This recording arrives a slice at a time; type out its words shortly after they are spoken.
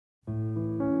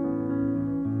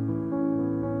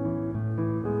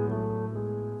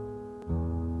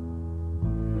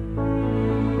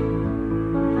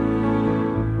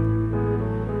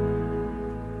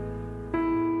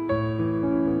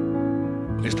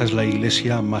Esta es la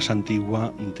iglesia más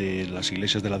antigua de las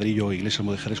iglesias de ladrillo o iglesias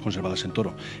mudéjares conservadas en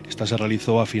Toro. Esta se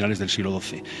realizó a finales del siglo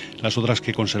XII. Las otras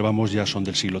que conservamos ya son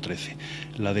del siglo XIII.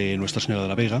 La de Nuestra Señora de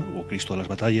la Vega, o Cristo de las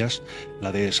Batallas,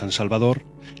 la de San Salvador,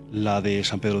 la de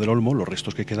San Pedro del Olmo, los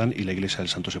restos que quedan, y la iglesia del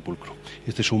Santo Sepulcro.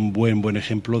 Este es un buen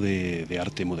ejemplo de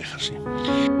arte mudéjar, sí.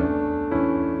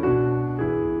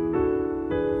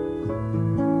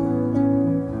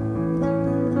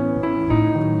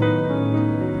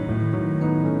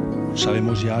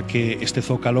 Sabemos ya que este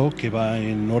zócalo, que va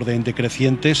en orden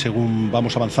decreciente según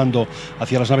vamos avanzando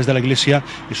hacia las naves de la iglesia,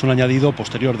 es un añadido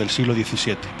posterior del siglo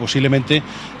XVII. Posiblemente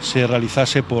se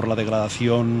realizase por la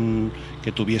degradación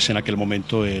que tuviese en aquel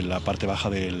momento en la parte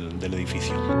baja del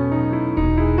edificio.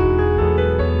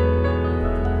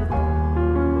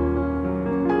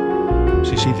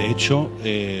 Sí, de hecho,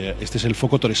 este es el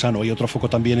foco toresano. Hay otro foco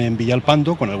también en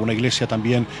Villalpando, con alguna iglesia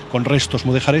también con restos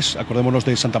mudéjares, acordémonos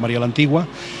de Santa María la Antigua,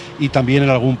 y también en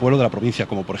algún pueblo de la provincia,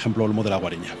 como por ejemplo Olmo de la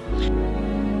Guareña.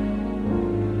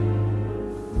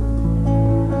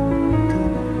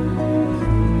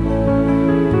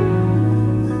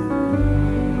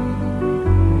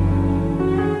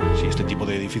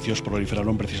 Edificios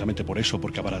proliferaron precisamente por eso,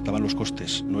 porque abarataban los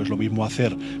costes. No es lo mismo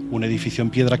hacer un edificio en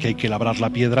piedra, que hay que labrar la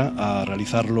piedra, a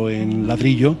realizarlo en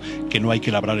ladrillo, que no hay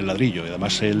que labrar el ladrillo. Y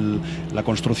además la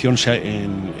construcción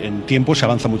en tiempo se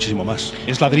avanza muchísimo más.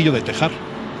 Es ladrillo de tejar,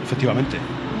 efectivamente,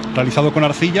 realizado con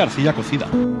arcilla cocida.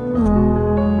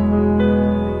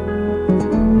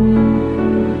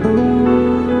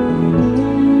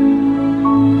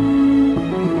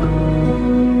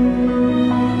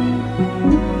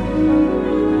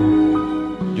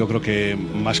 Yo creo que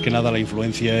más que nada la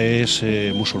influencia es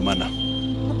musulmana.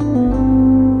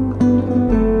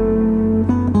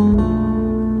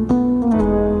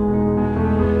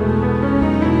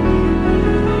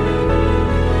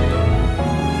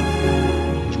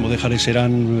 Los mudéjares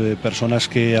eran personas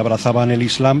que abrazaban el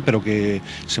Islam, pero que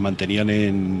se mantenían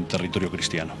en territorio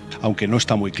cristiano. Aunque no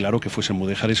está muy claro que fuesen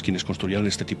mudéjares quienes construyeran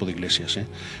este tipo de iglesias.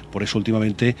 Por eso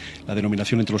últimamente la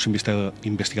denominación entre los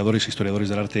investigadores e historiadores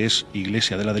del arte es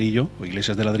iglesia de ladrillo o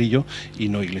iglesias de ladrillo y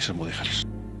no iglesias mudéjares.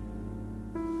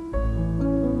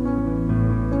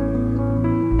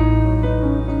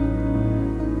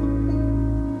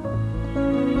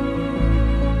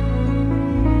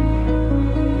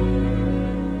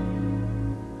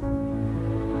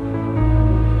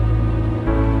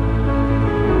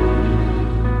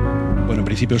 En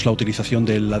principio es la utilización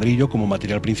del ladrillo como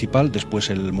material principal, después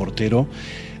el mortero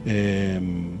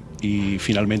y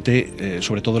finalmente,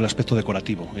 sobre todo, el aspecto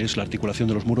decorativo. Es la articulación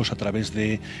de los muros a través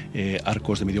de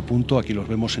arcos de medio punto. Aquí los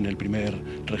vemos en el primer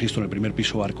registro, en el primer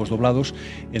piso, arcos doblados.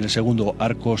 En el segundo,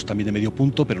 arcos también de medio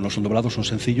punto, pero no son doblados, son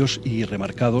sencillos y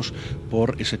remarcados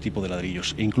por ese tipo de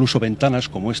ladrillos. E incluso ventanas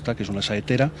como esta, que es una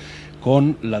saetera,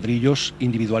 con ladrillos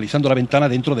individualizando la ventana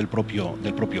dentro del propio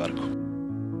arco.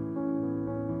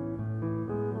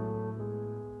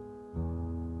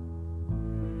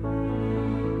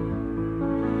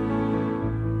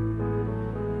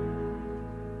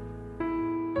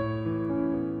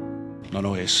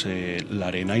 No, es la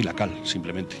arena y la cal,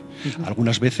 simplemente.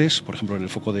 Algunas veces, por ejemplo en el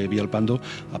foco de Villalpando,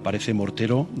 aparece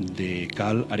mortero de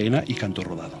cal, arena y canto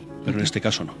rodado. Pero en este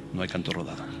caso no hay canto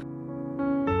rodado.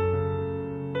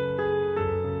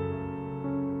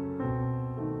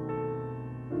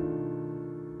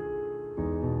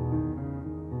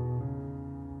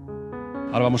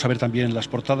 Ahora vamos a ver también las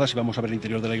portadas y vamos a ver el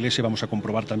interior de la iglesia y vamos a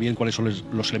comprobar también cuáles son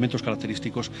los elementos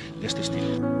característicos de este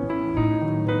estilo.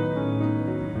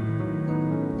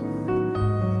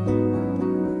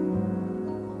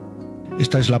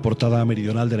 Esta es la portada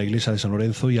meridional de la iglesia de San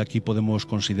Lorenzo y aquí podemos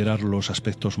considerar los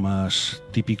aspectos más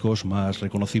típicos, más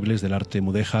reconocibles del arte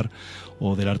mudéjar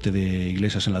o del arte de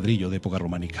iglesias en ladrillo de época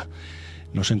románica.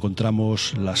 Nos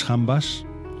encontramos las jambas,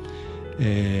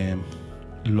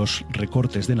 los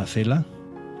recortes de nacela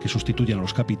que sustituyen a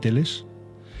los capiteles,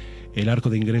 el arco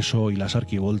de ingreso y las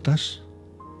arquivoltas,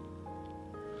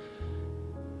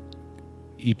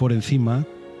 y por encima,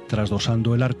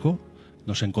 trasdosando el arco,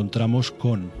 nos encontramos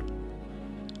con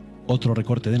otro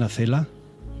recorte de nacela,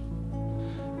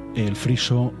 el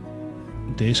friso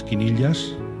de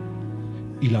esquinillas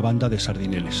y la banda de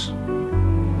sardineles.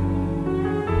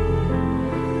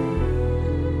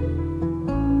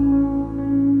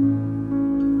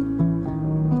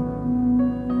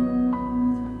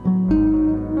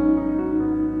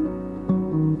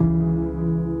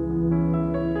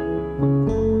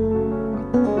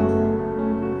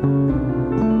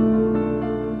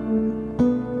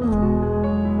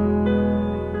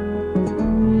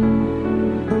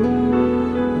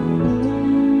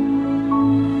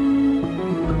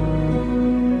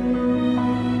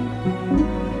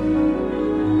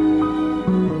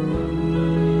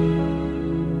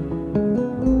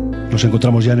 Nos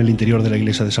encontramos ya en el interior de la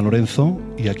iglesia de San Lorenzo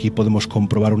y aquí podemos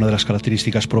comprobar una de las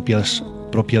características propia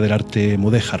del arte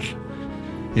mudéjar.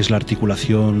 Es la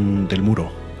articulación del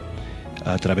muro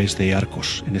a través de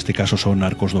arcos. En este caso son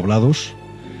arcos doblados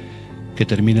que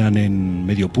terminan en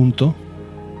medio punto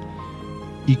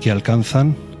y que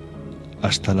alcanzan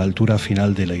hasta la altura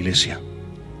final de la iglesia.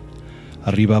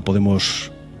 Arriba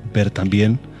podemos ver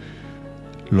también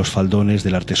los faldones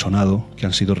del artesonado que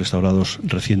han sido restaurados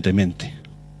recientemente.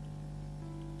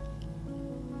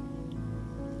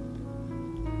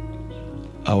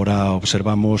 Ahora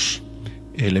observamos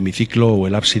el hemiciclo o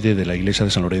el ábside de la iglesia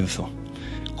de San Lorenzo,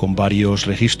 con varios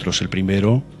registros. El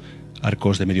primero,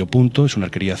 arcos de medio punto, es una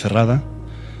arquería cerrada,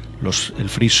 el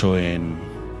friso de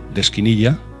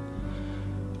esquinilla,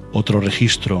 otro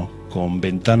registro con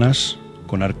ventanas,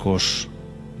 con arcos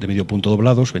de medio punto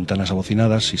doblados, ventanas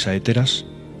abocinadas y saeteras,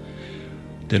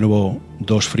 de nuevo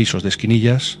 2 frisos de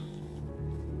esquinillas,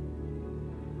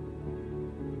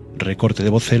 recorte de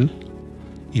bocel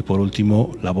y por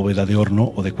último la bóveda de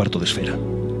horno o de cuarto de esfera.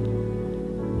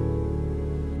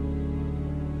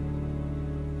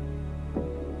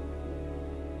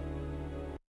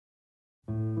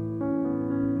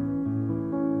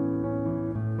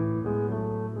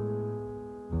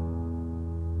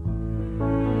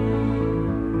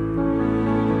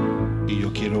 Y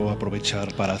yo quiero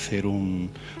aprovechar para hacer un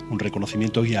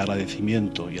reconocimiento y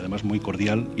agradecimiento, y además muy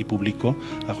cordial y público,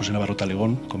 a José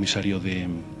Talegón, comisario de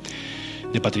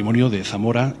Patrimonio de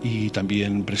Zamora y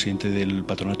también presidente del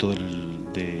patronato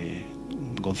de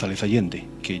González Allende,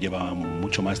 que lleva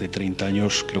mucho más de 30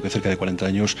 años, creo que cerca de 40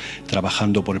 años,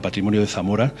 trabajando por el patrimonio de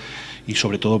Zamora y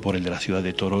sobre todo por el de la ciudad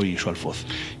de Toro y su alfoz.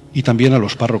 Y también a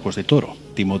los párrocos de Toro,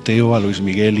 Timoteo, a Luis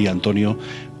Miguel y Antonio,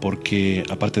 porque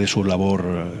aparte de su labor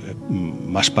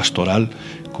más pastoral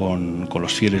con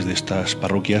los fieles de estas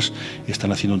parroquias,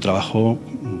 están haciendo un trabajo,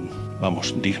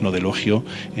 digno de elogio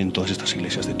en todas estas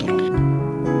iglesias de Toro.